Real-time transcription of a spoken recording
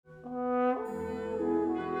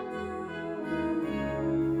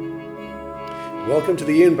Welcome to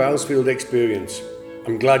the Ian Bousfield Experience.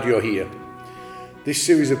 I'm glad you're here. This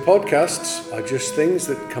series of podcasts are just things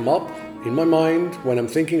that come up in my mind when I'm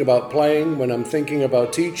thinking about playing, when I'm thinking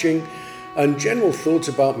about teaching, and general thoughts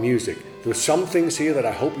about music. There are some things here that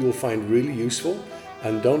I hope you'll find really useful.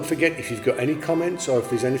 And don't forget, if you've got any comments or if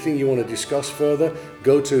there's anything you want to discuss further,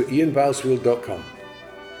 go to ianbousfield.com.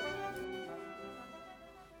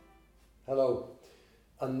 Hello.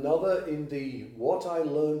 Another in the What I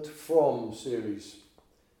Learned From series.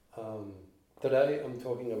 Today I'm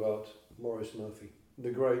talking about Maurice Murphy,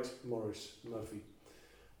 the great Maurice Murphy.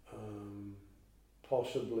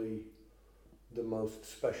 Possibly the most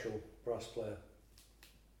special brass player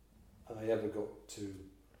I ever got to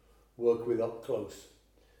work with up close.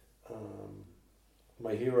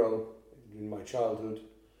 My hero in my childhood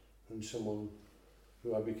and someone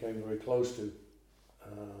who I became very close to.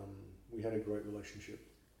 We had a great relationship.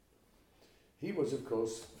 He was, of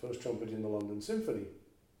course, first trumpet in the London Symphony.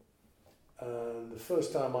 And the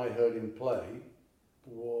first time I heard him play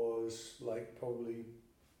was like probably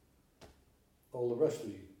all the rest of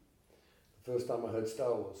you. The first time I heard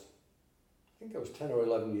Star Wars. I think I was 10 or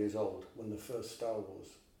 11 years old when the first Star Wars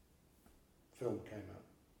film came out.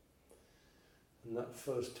 And that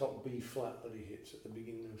first top B flat that he hits at the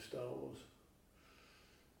beginning of Star Wars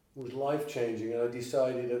was life-changing, and I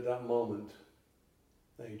decided at that moment,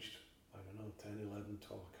 aged, 10, 11,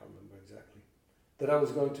 12, I can't remember exactly, that I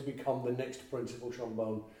was going to become the next principal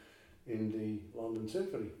trombone in the London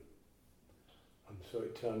Symphony. And so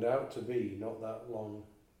it turned out to be not that long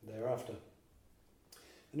thereafter.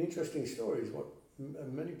 An interesting story is what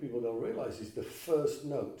many people don't realise is the first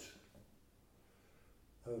note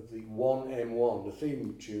of the 1M1, the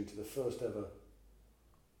theme tune to the first ever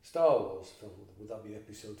Star Wars film. Would that be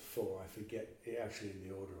episode 4? I forget it actually in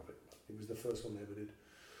the order of it. It was the first one they ever did.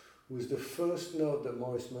 Was the first note that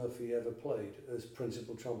Maurice Murphy ever played as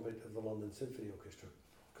principal trumpet of the London Symphony Orchestra.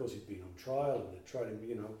 Of course, he'd been on trial and they'd tried him,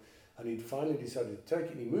 and he'd finally decided to take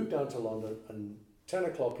it. He moved down to London, and 10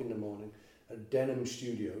 o'clock in the morning at Denham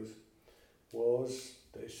Studios was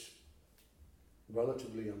this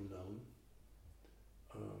relatively unknown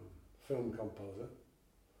film composer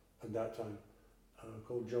at that time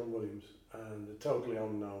called John Williams, and a totally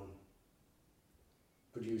unknown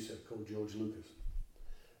producer called George Lucas.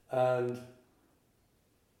 And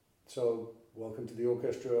so, welcome to the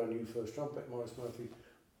orchestra, our new first trumpet, Maurice Murphy.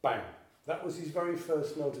 Bang! That was his very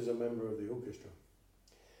first note as a member of the orchestra.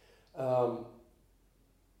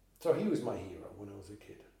 So he was my hero when I was a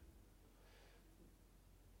kid.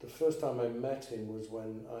 The first time I met him was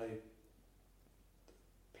when I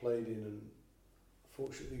played in and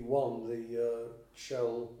fortunately won the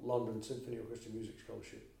Shell London Symphony Orchestra Music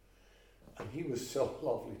Scholarship. And he was so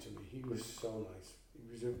lovely to me. He was so nice. He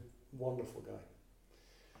was a wonderful guy.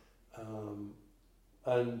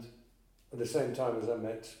 And at the same time as I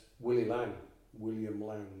met William Lang,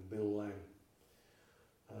 Bill Lang,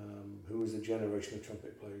 who was a generation of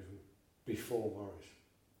trumpet players before Maurice.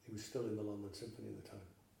 He was still in the London Symphony at the time.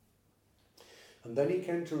 And then he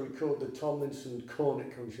came to record the Tomlinson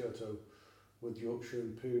Cornet Concerto with Yorkshire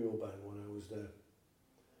Imperial Band when I was there.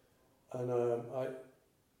 And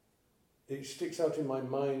it sticks out in my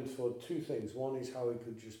mind for two things. One is how he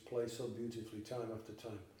could just play so beautifully time after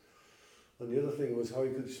time. And the other thing was how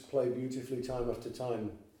he could just play beautifully time after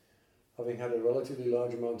time, having had a relatively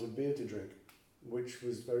large amount of beer to drink, which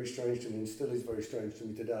was very strange to me and still is very strange to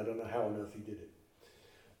me today. I don't know how on earth he did it.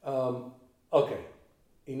 Okay,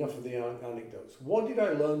 enough of the anecdotes. What did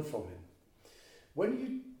I learn from him? When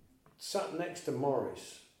you sat next to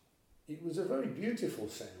Maurice, it was a very beautiful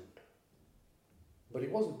sound, but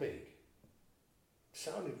it wasn't big. It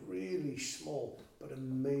sounded really small, but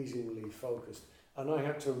amazingly focused. And I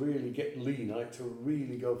had to really get lean. I had to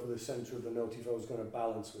really go for the centre of the note if I was going to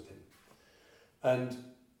balance with him. And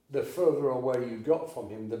the further away you got from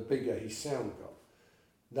him, the bigger his sound got.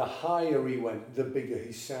 The higher he went, the bigger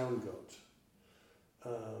his sound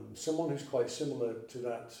got. Someone who's quite similar to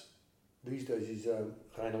that these days is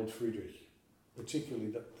Reinhold Friedrich. Particularly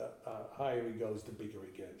that higher he goes, the bigger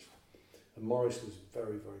he gets. And Maurice was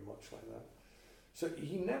very, very much like that. So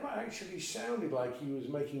he never actually sounded like he was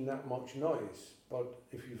making that much noise, but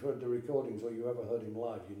if you've heard the recordings or you ever heard him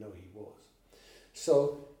live, you know he was.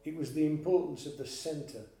 So it was the importance of the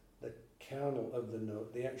centre, the kernel of the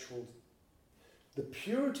note, the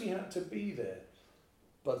purity had to be there,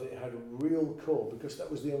 but it had a real core because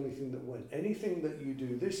that was the only thing that went. Anything that you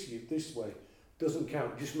do this way doesn't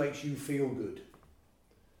count, just makes you feel good.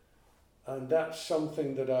 And that's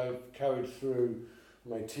something that I've carried through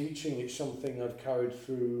my teaching. It's something I've carried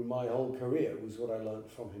through my whole career, was what I learned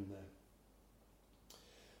from him there.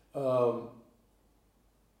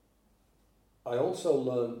 I also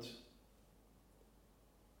learnt,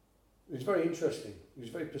 it was very interesting, he was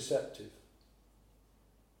very perceptive.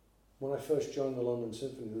 When I first joined the London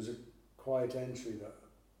Symphony, there was a quiet entry that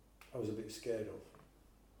I was a bit scared of.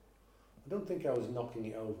 I don't think I was knocking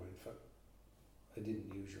it over, in fact, I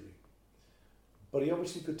didn't usually. But he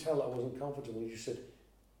obviously could tell that I wasn't comfortable. He just said,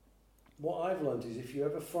 what I've learned is if you're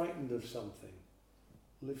ever frightened of something,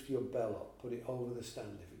 lift your bell up, put it over the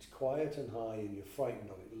stand. If it's quiet and high and you're frightened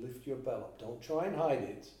of it, lift your bell up. Don't try and hide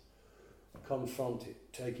it. Confront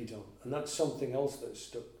it. Take it on. And that's something else that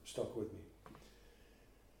stuck with me.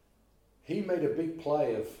 He made a big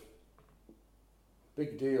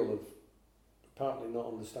deal of apparently not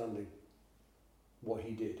understanding what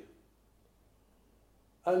he did.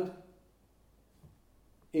 And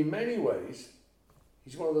in many ways,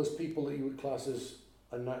 he's one of those people that you would class as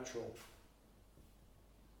a natural.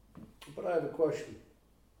 But I have a question.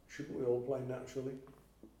 Shouldn't we all play naturally?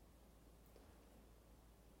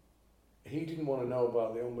 He didn't want to know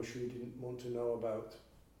about the embouchure, he didn't want to know about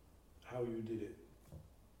how you did it.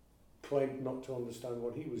 Claimed not to understand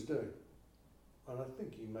what he was doing. And I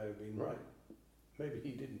think he may have been right. Maybe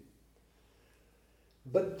he didn't.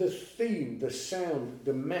 But the theme, the sound,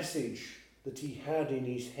 the message that he had in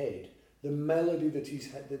his head, the melody that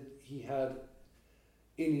he had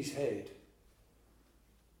in his head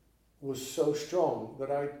was so strong that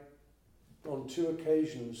I, on 2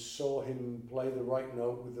 occasions, saw him play the right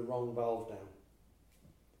note with the wrong valve down.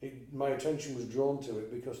 My attention was drawn to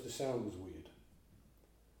it because the sound was weird.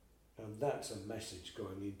 And that's a message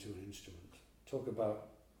going into an instrument. Talk about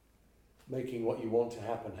making what you want to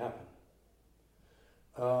happen, happen.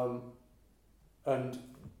 And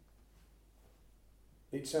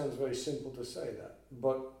it sounds very simple to say that,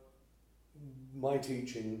 but my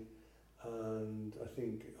teaching, and I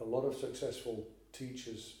think a lot of successful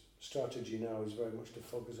teachers' strategy now is very much to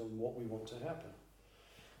focus on what we want to happen.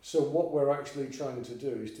 So what we're actually trying to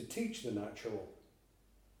do is to teach the natural.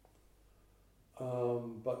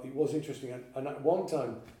 But it was interesting, and at one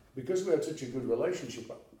time, because we had such a good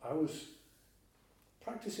relationship, I was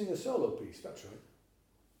practicing a solo piece, that's right.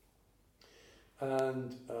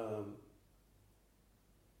 And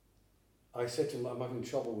I said to him, I'm having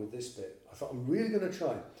trouble with this bit. I thought, I'm really going to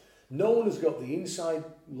try. No one has got the inside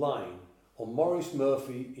line on Maurice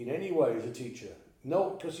Murphy in any way as a teacher.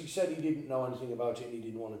 No, because he said he didn't know anything about it and he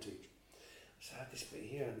didn't want to teach. So I had this bit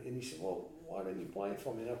here, and he said, well, why don't you play it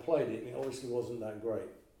for me? And I played it, and it obviously wasn't that great.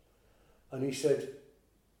 And he said,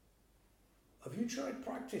 have you tried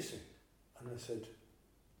practicing? And I said,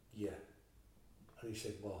 yeah. And he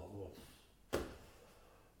said, well,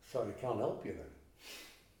 sorry, I can't help you then.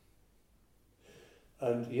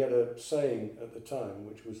 And he had a saying at the time,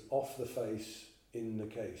 which was off the face, in the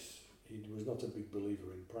case. He was not a big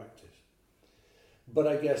believer in practice. But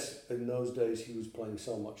I guess in those days he was playing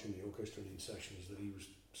so much in the orchestra and in sessions that he was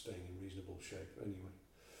staying in reasonable shape anyway.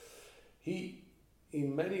 He,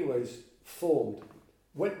 in many ways, formed.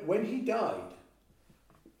 When he died,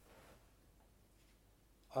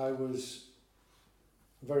 I was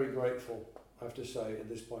very grateful, I have to say, at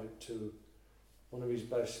this point, to one of his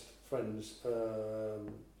best friends.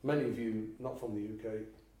 Many of you, not from the UK,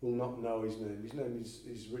 will not know his name. His name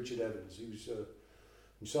is Richard Evans. He was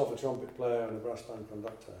himself a trumpet player and a brass band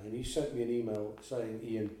conductor. And he sent me an email saying,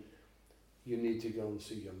 Ian, you need to go and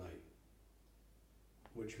see your mate.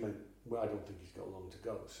 Which meant, well, I don't think he's got long to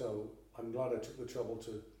go. So I'm glad I took the trouble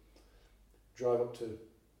to drive up to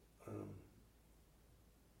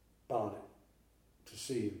Barnet to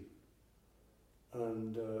see him.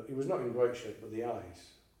 And he was not in great shape, but the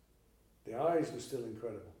eyes were still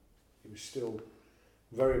incredible. He was still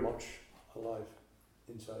very much alive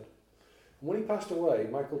inside. And when he passed away,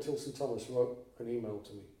 Michael Tilson Thomas wrote an email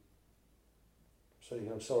to me saying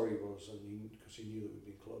how sorry he was, and because he knew that we'd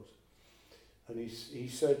been close. And he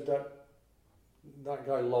said that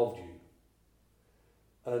guy loved you.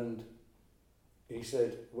 And he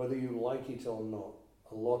said, whether you like it or not,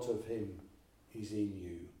 a lot of him is in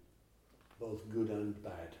you, both good and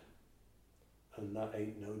bad. And that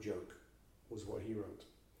ain't no joke, was what he wrote.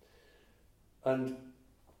 And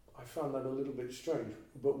I found that a little bit strange,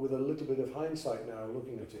 but with a little bit of hindsight now,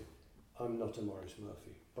 looking at it, I'm not a Maurice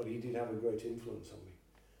Murphy, but he did have a great influence on me.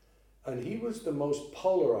 And he was the most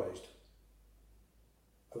polarised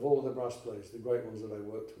of all of the brass players, the great ones that I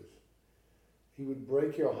worked with. He would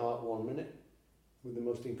break your heart 1 minute with the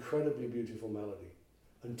most incredibly beautiful melody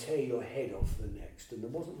and tear your head off the next, and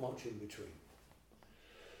there wasn't much in between.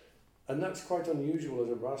 And that's quite unusual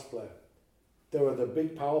as a brass player. There were the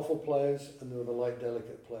big, powerful players and there were the light,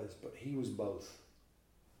 delicate players, but he was both.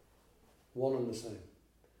 One and the same.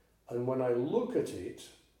 And when I look at it,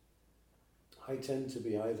 I tend to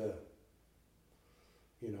be either,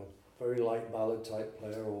 very light ballad type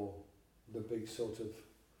player or the big sort of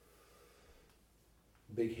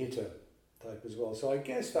big hitter type as well. So I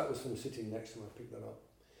guess that was from sitting next to him, I picked that up.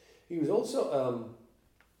 He was also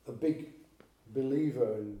a big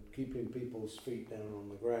believer in keeping people's feet down on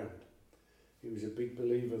the ground. He was a big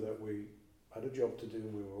believer that we had a job to do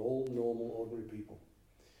and we were all normal, ordinary people.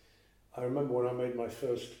 I remember when I made my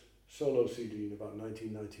first solo CD in about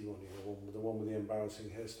 1991, the one with the embarrassing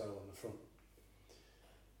hairstyle on the front.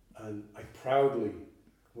 And I proudly,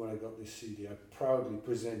 when I got this CD, I proudly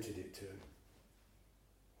presented it to him.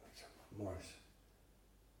 I said, Maurice,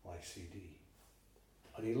 my CD.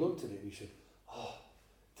 And he looked at it and he said, oh,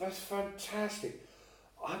 that's fantastic.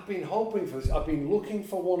 I've been hoping for this. I've been looking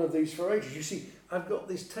for one of these for ages. You see, I've got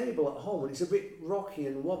this table at home and it's a bit rocky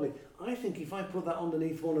and wobbly. I think if I put that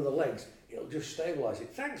underneath one of the legs, it'll just stabilise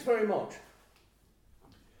it. Thanks very much.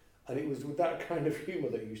 And it was with that kind of humour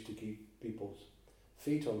that used to keep people's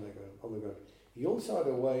feet on the ground. He also had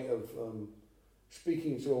a way of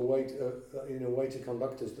speaking in a way to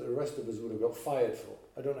conductors that the rest of us would have got fired for.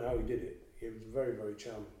 I don't know how he did it. He was very, very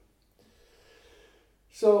charming.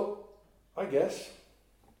 So, I guess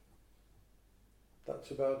that's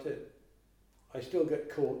about it. I still get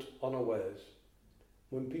caught unawares.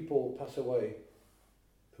 When people pass away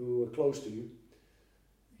who are close to you,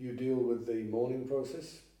 you deal with the mourning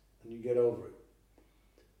process and you get over it.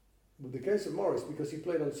 With the case of Maurice, because he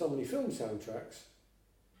played on so many film soundtracks,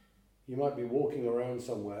 you might be walking around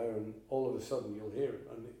somewhere and all of a sudden you'll hear it,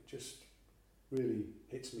 and it just really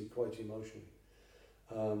hits me quite emotionally.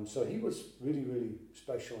 So he was really, really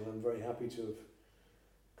special, and I'm very happy to have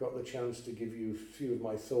got the chance to give you a few of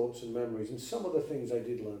my thoughts and memories and some of the things I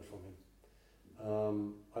did learn from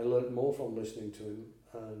him. I learned more from listening to him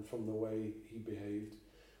and from the way he behaved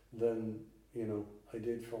than I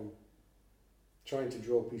did from trying to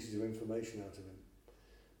draw pieces of information out of him,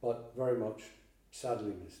 but very much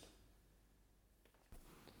sadly missed.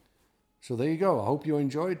 So there you go. I hope you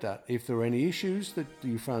enjoyed that. If there are any issues that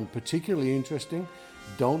you found particularly interesting,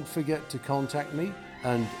 don't forget to contact me,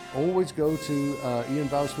 and always go to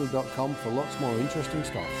ianbousfield.com for lots more interesting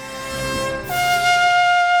stuff.